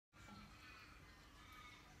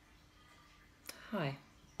Hi.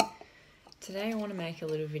 Today I want to make a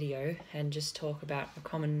little video and just talk about a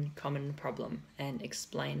common problem and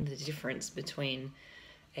explain the difference between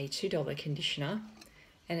a $2 conditioner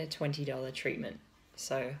and a $20 treatment.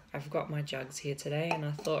 So I've got my jugs here today and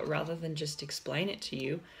I thought rather than just explain it to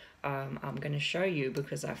you, I'm going to show you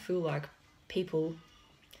because I feel like people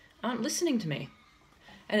aren't listening to me.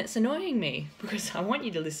 And it's annoying me because I want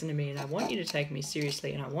you to listen to me and I want you to take me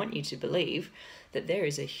seriously and I want you to believe that there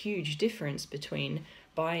is a huge difference between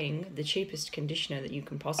buying the cheapest conditioner that you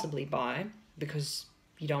can possibly buy because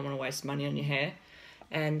you don't want to waste money on your hair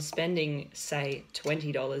and spending, say,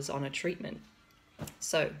 $20 on a treatment.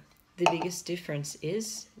 So the biggest difference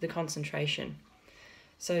is the concentration.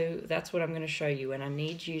 So that's what I'm going to show you, and I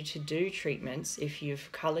need you to do treatments. If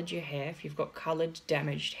you've coloured your hair, if you've got coloured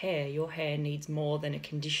damaged hair, your hair needs more than a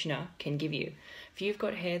conditioner can give you. If you've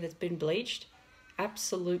got hair that's been bleached,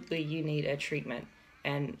 absolutely you need a treatment.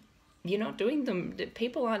 And you're not doing them,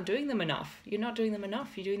 people aren't doing them enough. You're not doing them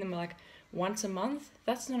enough. You're doing them like once a month.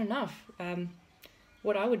 That's not enough.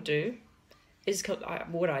 What I do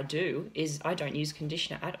is I don't use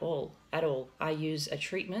conditioner at all. I use a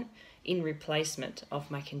treatment in replacement of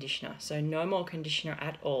my conditioner. So no more conditioner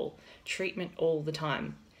at all. Treatment all the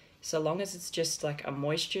time. So long as it's just like a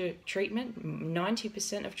moisture treatment,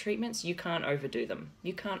 90% of treatments, you can't overdo them.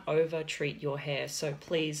 You can't over treat your hair. So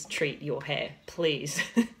please treat your hair, please.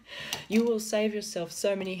 You will save yourself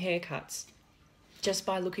so many haircuts just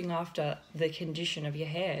by looking after the condition of your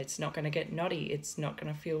hair. It's not going to get knotty. It's not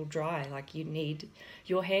going to feel dry. Like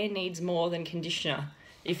your hair needs more than conditioner.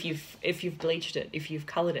 If you've bleached it, if you've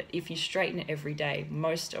coloured it, if you straighten it every day,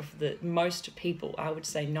 most people, I would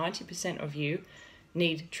say 90% of you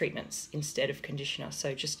need treatments instead of conditioner.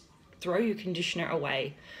 So just throw your conditioner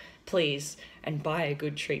away, please, and buy a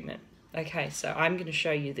good treatment. Okay, so I'm going to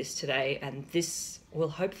show you this today, and this will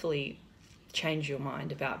hopefully change your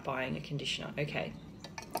mind about buying a conditioner. Okay,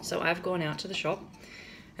 so I've gone out to the shop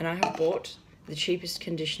and I have bought the cheapest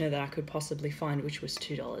conditioner that I could possibly find, which was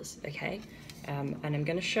 $2, okay? And I'm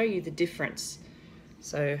going to show you the difference.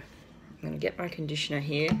 So I'm going to get my conditioner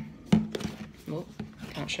here. Well, I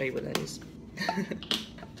can't show you what that is.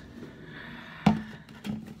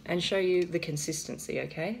 And show you the consistency,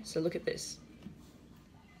 okay? So look at this.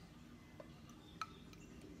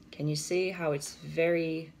 Can you see how it's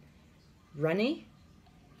very runny?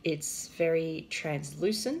 It's very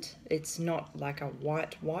translucent. It's not like a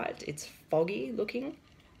white, it's foggy looking.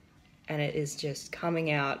 And it is just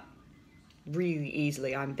coming out really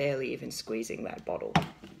easily. I'm barely even squeezing that bottle,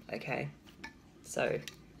 okay? So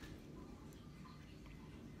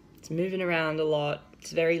it's moving around a lot.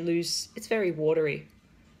 It's very loose. It's very watery.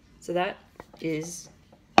 So that is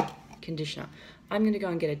conditioner. I'm going to go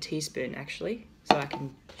and get a teaspoon actually so I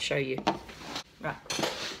can show you. Right.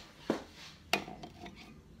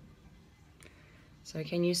 So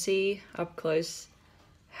can you see up close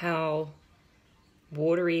how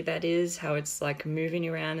watery that is, how it's like moving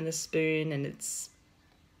around in the spoon and it's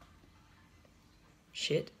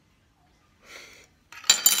shit?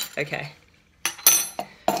 Okay.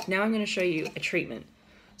 Now I'm going to show you a treatment.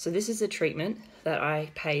 So this is a treatment that I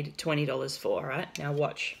paid $20 for, right? Now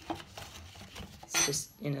watch. It's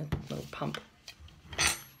just in a little pump.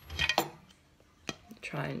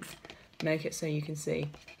 Try and make it so you can see.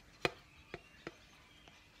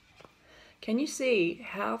 Can you see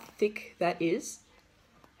how thick that is?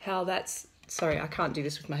 How that's, sorry, I can't do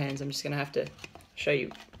this with my hands. I'm just going to have to show you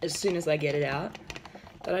as soon as I get it out.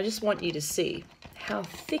 But I just want you to see how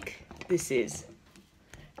thick this is.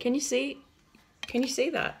 Can you see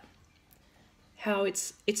that? How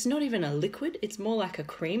it's not even a liquid. It's more like a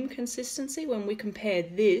cream consistency. When we compare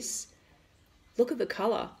this, look at the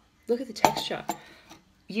color. Look at the texture.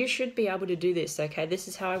 You should be able to do this, okay? This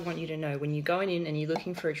is how I want you to know. When you're going in and you're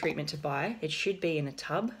looking for a treatment to buy, it should be in a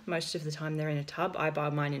tub. Most of the time they're in a tub. I buy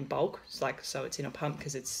mine in bulk, so it's in a pump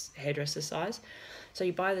because it's hairdresser size. So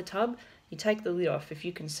you buy the tub, you take the lid off. If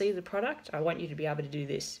you can see the product, I want you to be able to do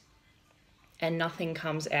this. And nothing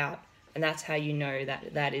comes out. And that's how you know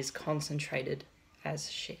that that is concentrated as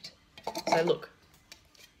shit. So look,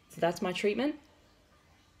 so that's my treatment.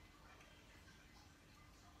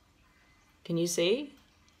 Can you see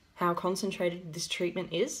how concentrated this treatment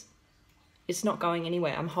is? It's not going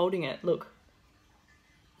anywhere. I'm holding it, look.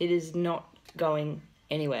 It is not going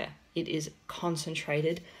anywhere. It is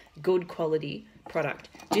concentrated, good quality product.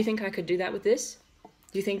 Do you think I could do that with this?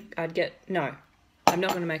 Do you think I'd get, no. I'm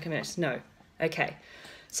not gonna make a mess, no. Okay,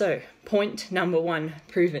 so point number one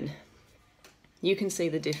proven. You can see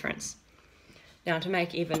the difference. Now to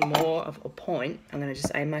make even more of a point, I'm gonna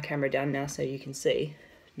just aim my camera down now so you can see,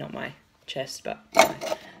 not my chest, but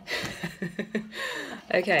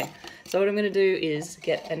Okay, so what I'm going to do is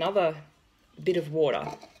get another bit of water.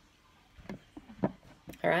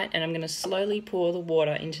 All right, and I'm going to slowly pour the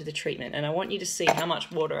water into the treatment, and I want you to see how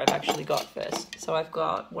much water I've actually got first. So I've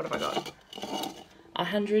got, what have I got?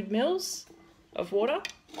 100 mils of water,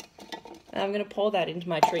 and I'm going to pour that into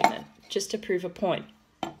my treatment just to prove a point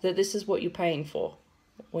that this is what you're paying for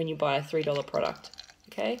when you buy a $3 product.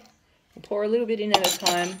 Okay, I'll pour a little bit in at a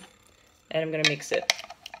time, and I'm going to mix it.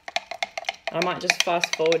 I might just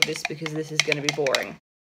fast forward this because this is going to be boring.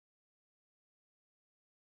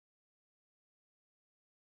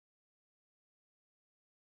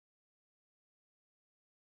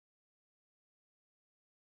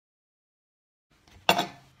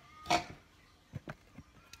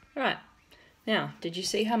 Right, now, did you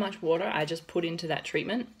see how much water I just put into that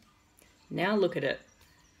treatment? Now look at it.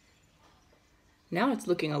 Now it's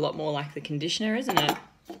looking a lot more like the conditioner, isn't it?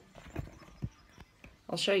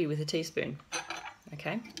 I'll show you with a teaspoon.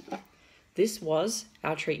 Okay, this was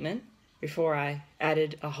our treatment before I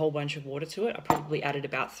added a whole bunch of water to it. I probably added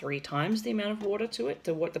about 3 times the amount of water to it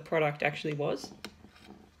to what the product actually was.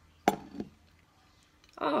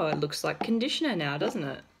 Oh, it looks like conditioner now, doesn't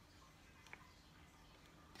it?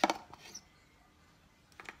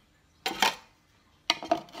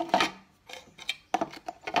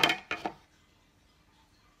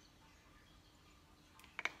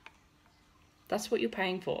 That's what you're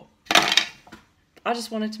paying for. I just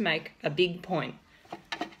wanted to make a big point.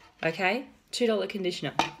 Okay, $2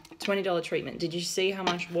 conditioner, $20 treatment. Did you see how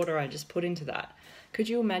much water I just put into that? Could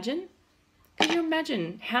you imagine? Could you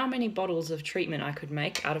imagine how many bottles of treatment I could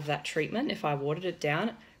make out of that treatment if I watered it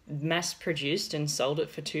down, mass produced and sold it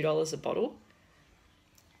for $2 a bottle?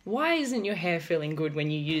 Why isn't your hair feeling good when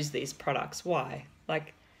you use these products? Why?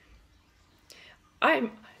 Like, I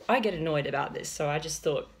get annoyed about this, so I just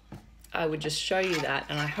thought I would just show you that,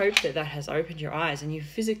 and I hope that that has opened your eyes and you've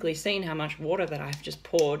physically seen how much water that I've just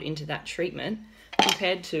poured into that treatment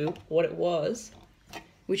compared to what it was,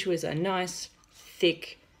 which was a nice,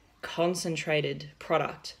 thick, concentrated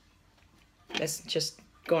product. That's just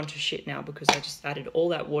gone to shit now because I just added all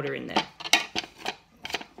that water in there.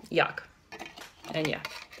 Yuck. And yeah,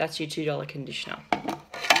 that's your $2 conditioner.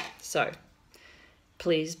 So,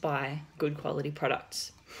 please buy good quality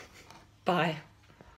products. Bye.